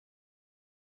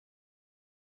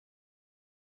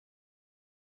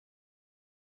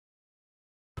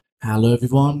Hello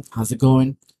everyone, how's it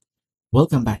going?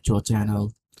 Welcome back to our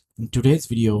channel. In today's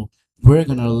video, we're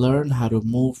gonna learn how to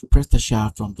move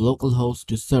Prestashop from localhost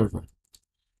to server.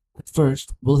 But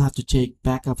first, we'll have to take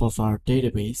backup of our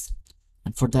database,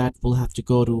 and for that, we'll have to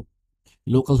go to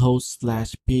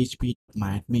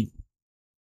localhost/php.myadmin.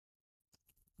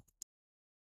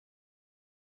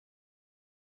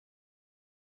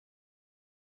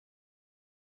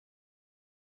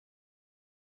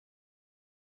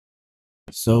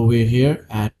 So we're here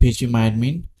at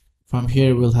php.myadmin. From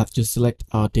here, we'll have to select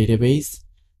our database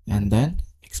and then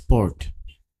export.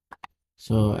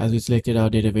 So as we selected our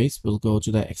database, we'll go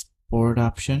to the export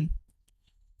option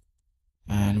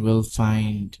and we'll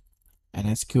find an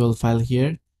SQL file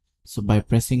here. So by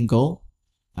pressing go,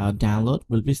 our download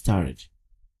will be started.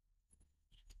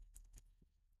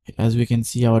 As we can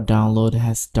see, our download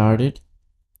has started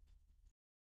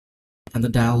and the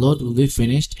download will be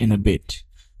finished in a bit.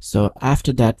 So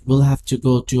after that, we'll have to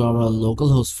go to our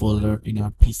localhost folder in our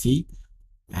PC,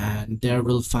 and there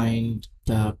we'll find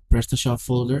the Prestashop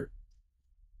folder.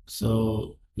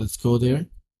 So let's go there.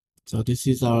 So this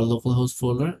is our localhost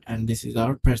folder and this is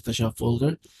our Prestashop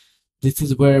folder. This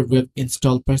is where we've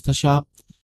installed Prestashop.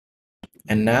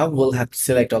 And now we'll have to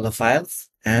select all the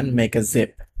files and make a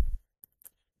zip.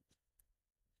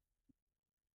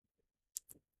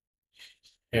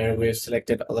 Here we've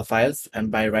selected all the files, and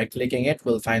by right-clicking it,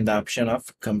 we'll find the option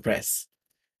of compress.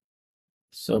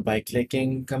 So by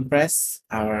clicking compress,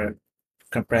 our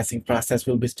compressing process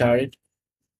will be started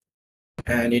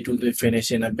and it will be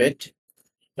finished in a bit,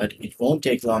 but it won't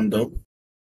take long though.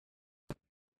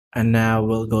 And now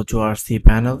we'll go to our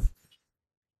cPanel.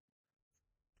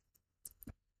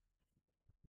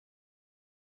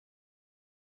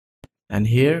 And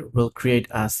here we'll create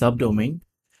a subdomain.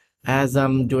 As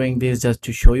I'm doing this just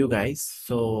to show you guys,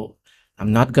 so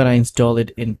I'm not gonna install it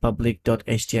in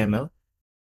public.html.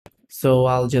 So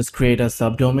I'll just create a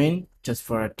subdomain just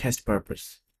for a test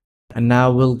purpose. And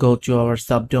now we'll go to our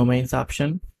subdomains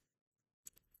option.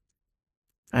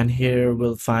 And here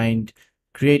we'll find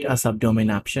create a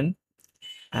subdomain option.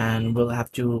 And we'll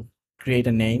have to create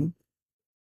a name.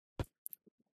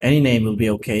 Any name will be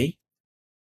okay.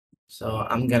 So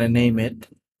I'm gonna name it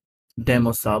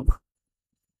demo sub.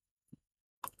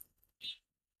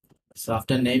 So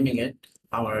after naming it,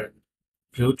 our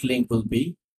root link will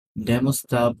be demo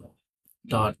sub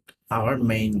dot our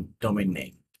main domain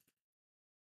name.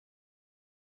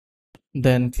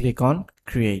 Then click on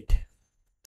create.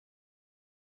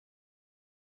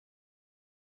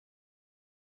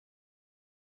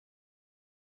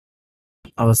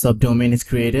 Our subdomain is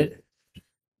created.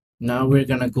 Now we're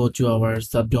gonna go to our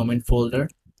subdomain folder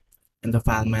in the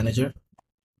file manager.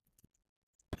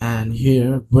 And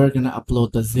here we're gonna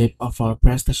upload the zip of our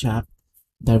Prestashop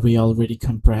that we already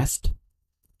compressed.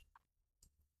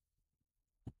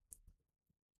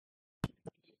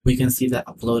 We can see the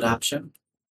upload option.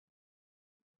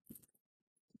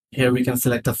 Here we can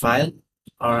select a file,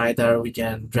 or either we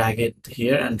can drag it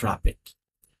here and drop it.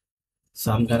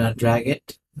 So I'm gonna drag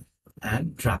it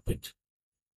and drop it.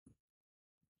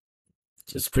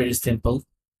 Just pretty simple.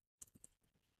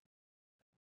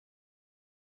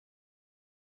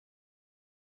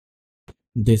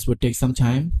 This would take some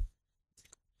time.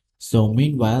 So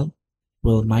meanwhile,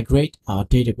 we'll migrate our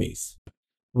database.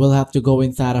 We'll have to go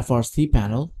inside of our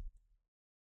cPanel.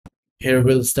 Here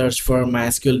we'll search for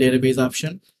MySQL database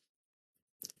option.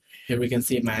 Here we can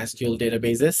see MySQL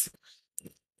databases.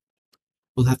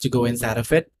 We'll have to go inside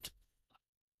of it.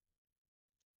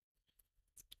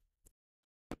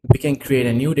 We can create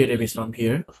a new database from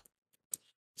here.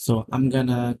 So I'm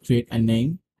gonna create a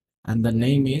name, and the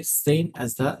name is same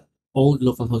as the old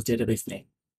localhost database name.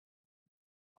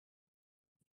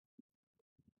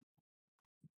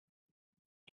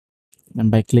 And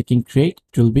by clicking create,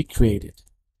 it will be created.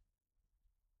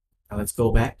 Now let's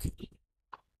go back.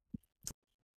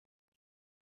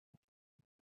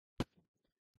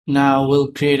 Now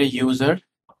we'll create a user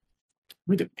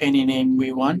with any name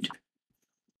we want,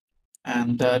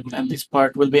 and this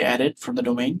part will be added from the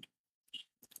domain.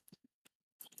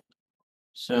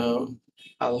 So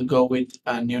I'll go with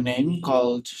a new name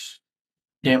called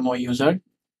demo user.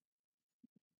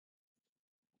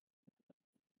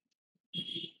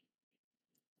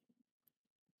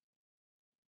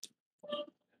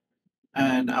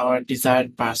 And our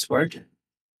desired password.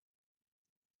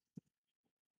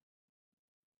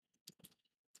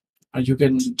 Or you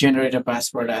can generate a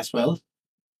password as well.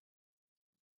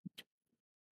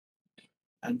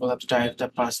 And we'll have to type the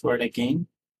password again.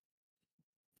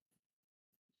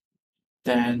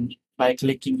 Then by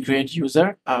clicking create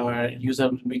user, our user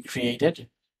will be created.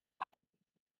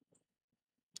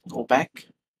 Go back.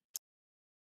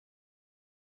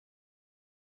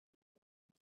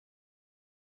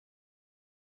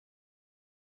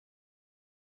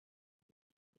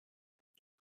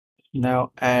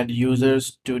 Now add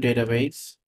users to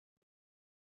database.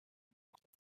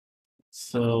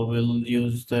 So we'll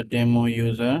use the demo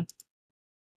user,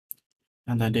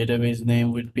 and the database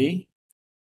name would be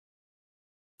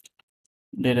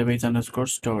database underscore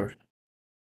store.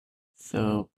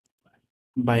 So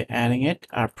by adding it,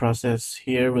 our process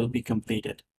here will be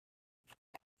completed.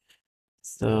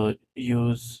 So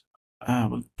we'll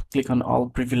click on all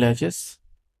privileges,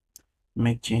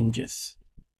 make changes.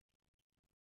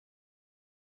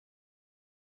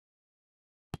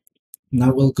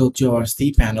 Now we'll go to our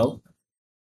cPanel.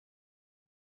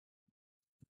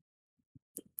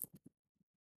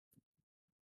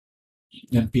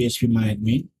 Then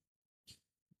phpMyAdmin.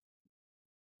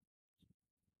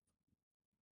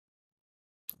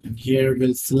 And here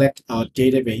we'll select our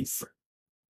database.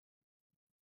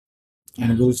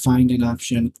 And we'll find an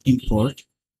option import.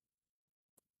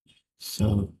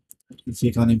 So we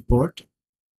click on import.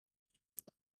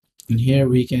 And here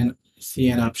we can see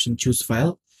an option choose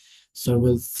file. So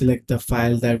we'll select the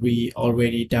file that we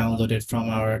already downloaded from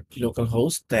our local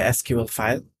host, the SQL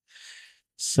file.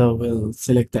 So we'll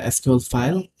select the SQL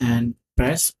file and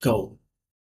press go.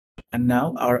 And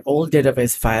now our old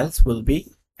database files will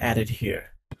be added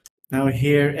here. Now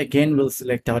here again, we'll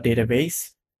select our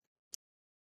database.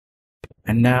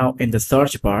 And now in the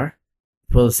search bar,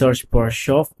 we'll search for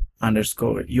shop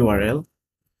underscore URL.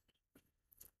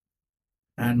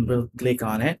 And we'll click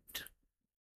on it.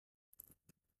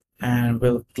 And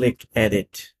we'll click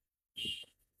edit,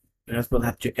 because we'll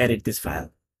have to edit this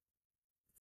file.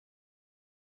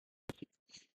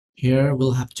 Here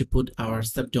we'll have to put our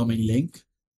subdomain link.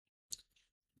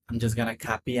 I'm just gonna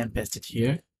copy and paste it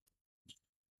here.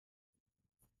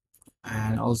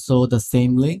 And also the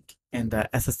same link in the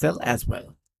SSL as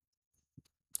well.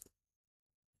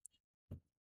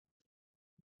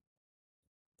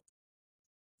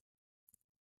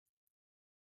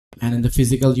 And in the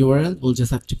physical URL, we'll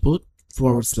just have to put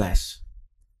 /.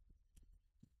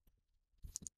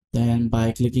 Then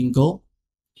by clicking go,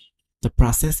 the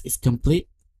process is complete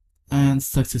and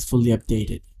successfully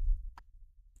updated.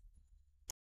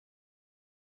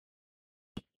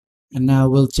 And now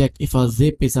we'll check if our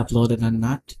zip is uploaded or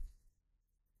not.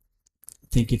 I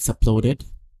think it's uploaded.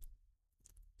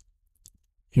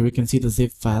 Here we can see the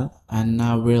zip file, and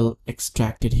now we'll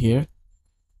extract it here.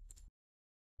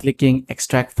 Clicking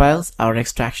extract files, our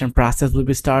extraction process will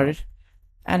be started,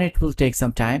 and it will take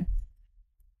some time.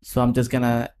 So I'm just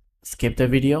gonna skip the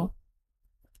video.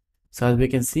 So as we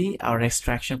can see, our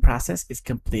extraction process is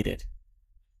completed.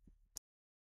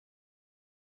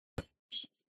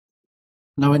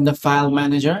 Now in the file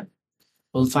manager,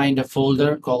 we'll find a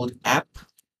folder called app.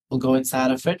 We'll go inside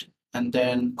of it, and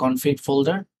then config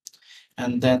folder.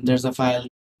 And then there's a file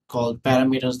called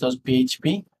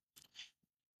parameters.php.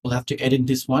 We'll have to edit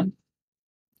this one.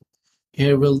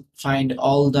 Here we'll find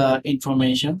all the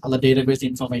information, all the database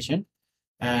information,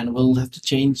 and we'll have to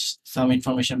change some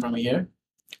information from here.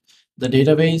 The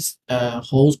database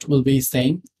host will be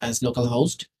same as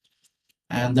localhost,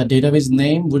 and the database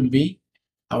name would be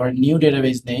our new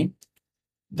database name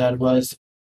that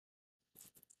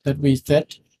we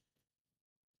set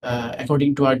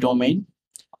according to our domain,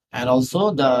 and also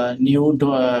the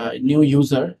new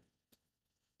user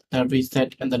that we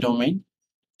set in the domain,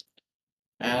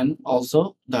 and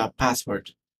also the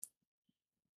password.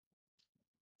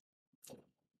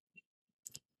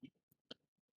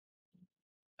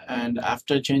 And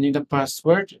after changing the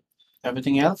password,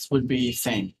 everything else would be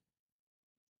same.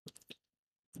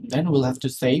 Then we'll have to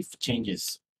save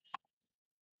changes.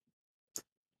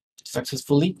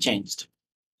 Successfully changed.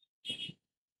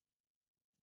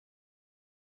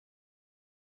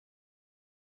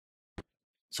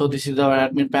 So this is our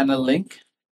admin panel link.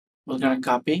 We're gonna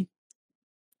copy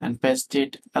and paste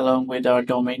it along with our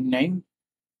domain name.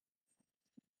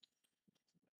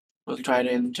 We'll try to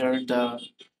enter the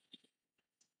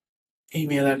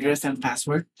email address and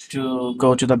password to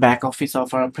go to the back office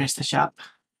of our Prestashop.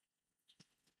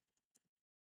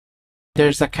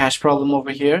 There's a cache problem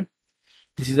over here.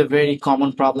 This is a very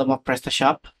common problem of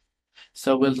Prestashop.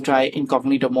 So we'll try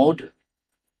incognito mode,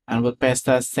 and we'll paste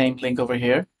the same link over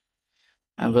here,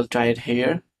 and we'll try it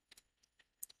here.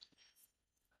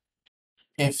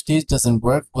 If this doesn't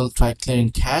work, we'll try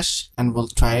clearing cache, and we'll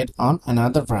try it on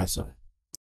another browser.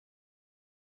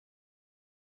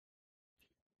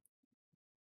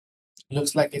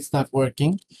 Looks like it's not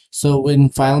working. So in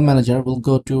file manager, we'll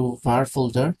go to var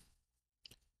folder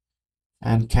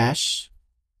and cache,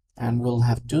 and we'll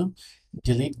have to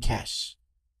delete cache.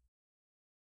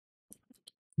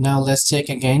 Now let's check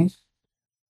again.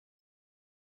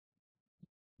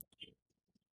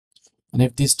 And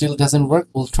if this still doesn't work,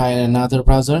 we'll try another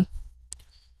browser.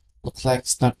 Looks like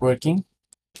it's not working.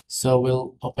 So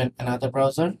we'll open another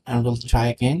browser and we'll try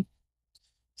again.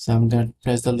 So I'm going to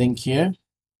press the link here.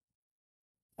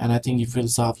 And I think it will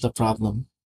solve the problem.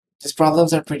 These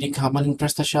problems are pretty common in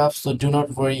Prestashop, so do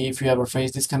not worry if you ever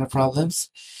face these kind of problems.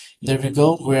 There we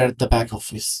go, we're at the back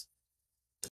office.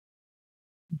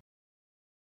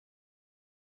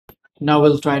 Now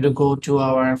we'll try to go to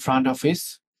our front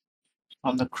office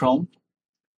on the Chrome.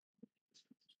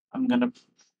 I'm gonna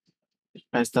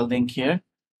press the link here.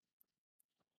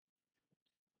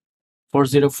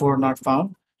 404 not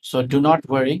found. So do not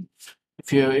worry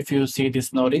if you see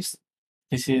this notice.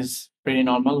 This is pretty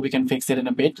normal. We can fix it in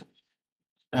a bit.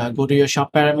 Go to your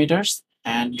shop parameters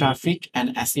and traffic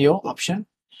and SEO option.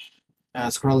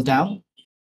 Scroll down.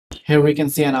 Here we can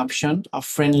see an option of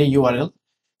friendly URL.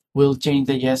 We'll change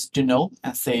the yes to no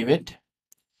and save it.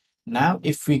 Now,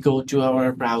 if we go to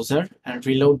our browser and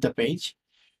reload the page,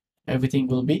 everything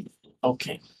will be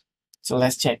okay. So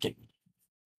let's check it.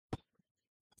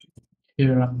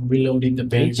 Here I'm reloading the page.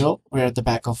 There you go. We're at the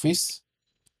back office.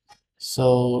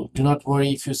 So do not worry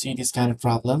if you see these kind of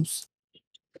problems.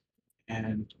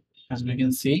 And as we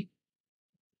can see,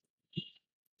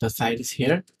 the site is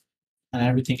here and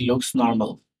everything looks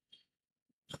normal.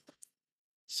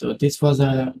 So this was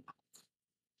a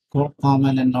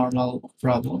common and normal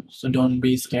problem. So don't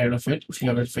be scared of it if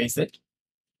you ever face it.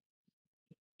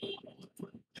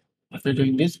 After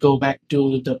doing this, go back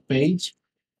to the page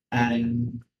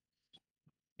and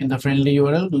in the friendly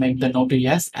URL, make the note to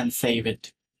yes and save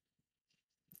it.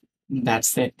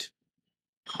 That's it.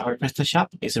 Our PrestaShop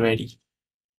is ready.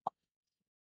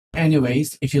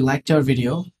 Anyways, if you liked our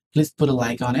video, please put a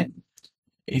like on it.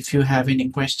 If you have any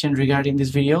question regarding this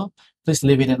video, please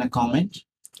leave it in a comment.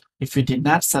 If you did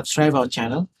not subscribe our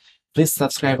channel, please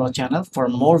subscribe our channel for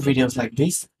more videos like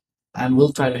this, and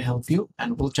we'll try to help you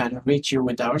and we'll try to reach you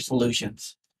with our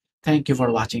solutions. Thank you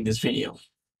for watching this video.